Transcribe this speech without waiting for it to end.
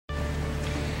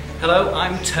Hello,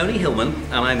 I'm Tony Hillman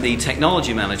and I'm the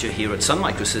Technology Manager here at Sun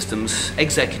Microsystems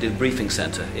Executive Briefing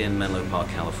Center in Menlo Park,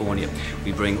 California.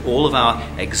 We bring all of our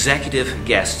executive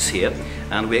guests here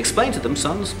and we explain to them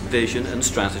Sun's vision and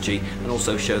strategy and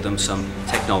also show them some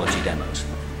technology demos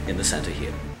in the center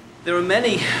here. There are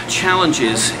many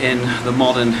challenges in the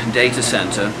modern data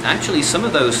center. Actually, some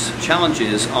of those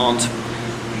challenges aren't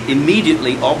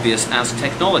immediately obvious as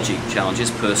technology challenges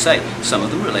per se. Some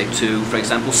of them relate to, for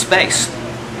example, space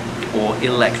or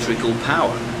electrical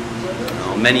power.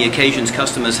 On many occasions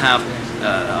customers have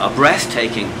a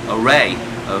breathtaking array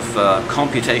of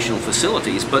computational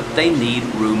facilities, but they need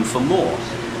room for more.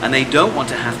 And they don't want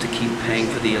to have to keep paying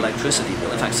for the electricity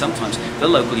bill. In fact, sometimes the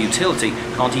local utility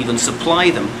can't even supply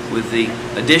them with the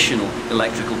additional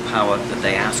electrical power that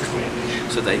they ask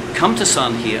for. So they come to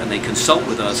Sun here and they consult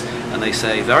with us and they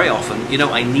say very often, you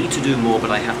know, I need to do more,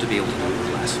 but I have to be able to do it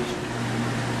with less.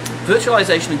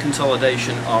 Virtualization and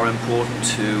consolidation are important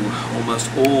to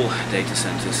almost all data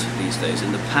centers these days.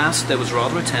 In the past, there was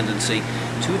rather a tendency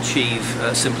to achieve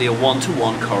simply a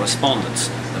one-to-one correspondence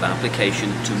of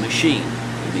application to machine.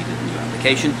 You needed a new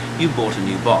application, you bought a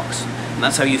new box. And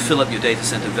that's how you fill up your data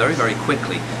center very, very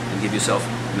quickly and give yourself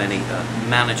many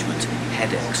management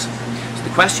headaches. So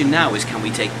the question now is, can we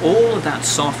take all of that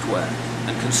software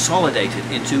and consolidate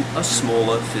it into a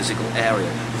smaller physical area,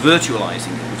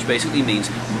 virtualizing it, which basically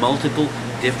means multiple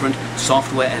different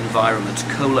software environments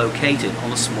co-located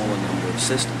on a smaller number of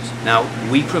systems. Now,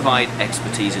 we provide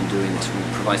expertise in doing this. We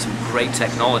provide some great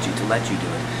technology to let you do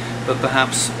it. But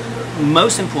perhaps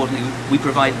most importantly, we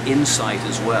provide insight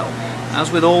as well.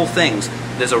 As with all things,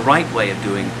 there's a right way of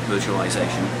doing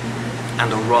virtualization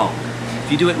and a wrong.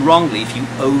 If you do it wrongly, if you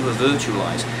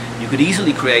over-virtualize, you could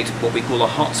easily create what we call a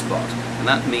hotspot, and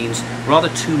that means rather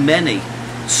too many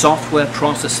software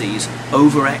processes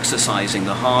over-exercising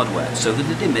the hardware so that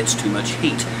it emits too much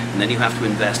heat, and then you have to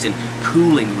invest in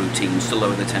cooling routines to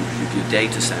lower the temperature of your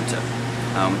data center.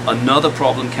 Another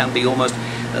problem can be almost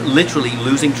literally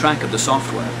losing track of the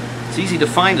software. It's easy to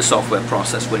find a software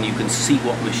process when you can see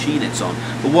what machine it's on,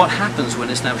 but what happens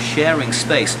when it's now sharing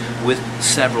space with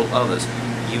several others?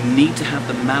 You need to have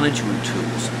the management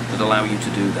tools that allow you to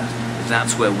do that.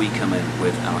 That's where we come in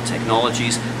with our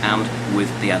technologies and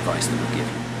with the advice that we give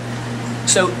you.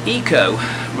 So eco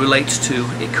relates to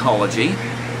ecology,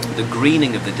 the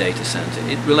greening of the data center.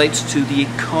 It relates to the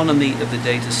economy of the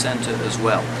data center as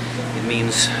well. It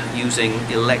means using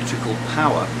electrical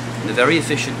power in a very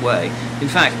efficient way. In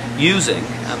fact, using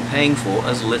and paying for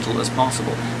as little as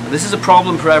possible. And this is a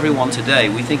problem for everyone today.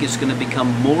 We think it's going to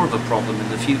become more of a problem in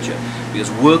the future because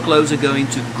workloads are going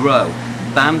to grow.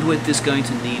 Bandwidth is going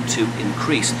to need to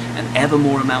increase, and ever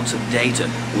more amounts of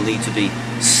data will need to be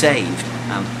saved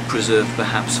and preserved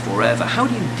perhaps forever. How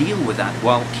do you deal with that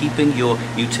while keeping your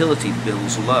utility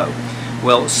bills low?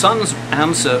 Well, Sun's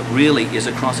answer really is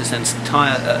across its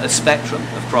entire spectrum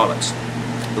of products.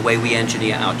 The way we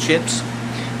engineer our chips,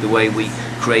 the way we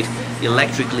create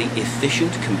electrically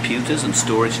efficient computers and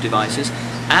storage devices,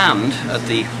 and at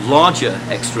the larger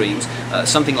extremes,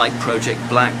 something like Project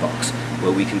Black Box,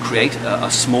 where we can create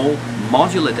a small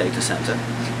modular data center,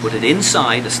 put it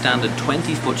inside a standard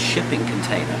 20-foot shipping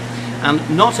container,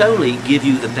 and not only give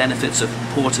you the benefits of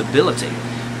portability,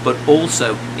 but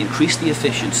also increase the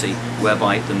efficiency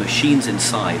whereby the machines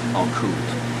inside are cooled.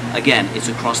 Again, it's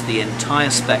across the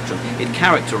entire spectrum. It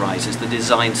characterizes the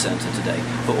design center today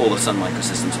for all of Sun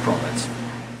Microsystems products.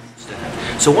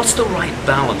 So what's the right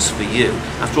balance for you?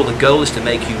 After all, the goal is to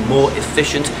make you more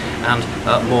efficient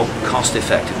and more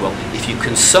cost-effective. Well, if you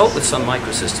consult with Sun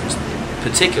Microsystems, in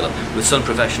particular with Sun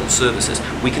Professional Services,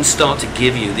 we can start to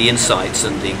give you the insights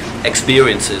and the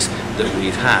experiences that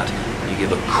we've had. You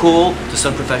give a call to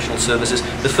Sun Professional Services.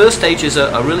 The first stages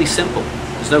are really simple.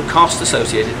 There's no cost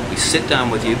associated. We sit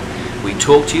down with you. We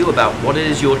talk to you about what it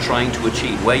is you're trying to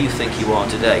achieve, where you think you are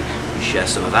today. We share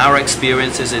some of our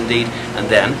experiences indeed, and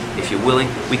then, if you're willing,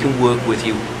 we can work with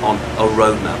you on a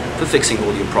roadmap for fixing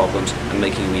all your problems and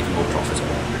making you even more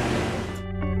profitable.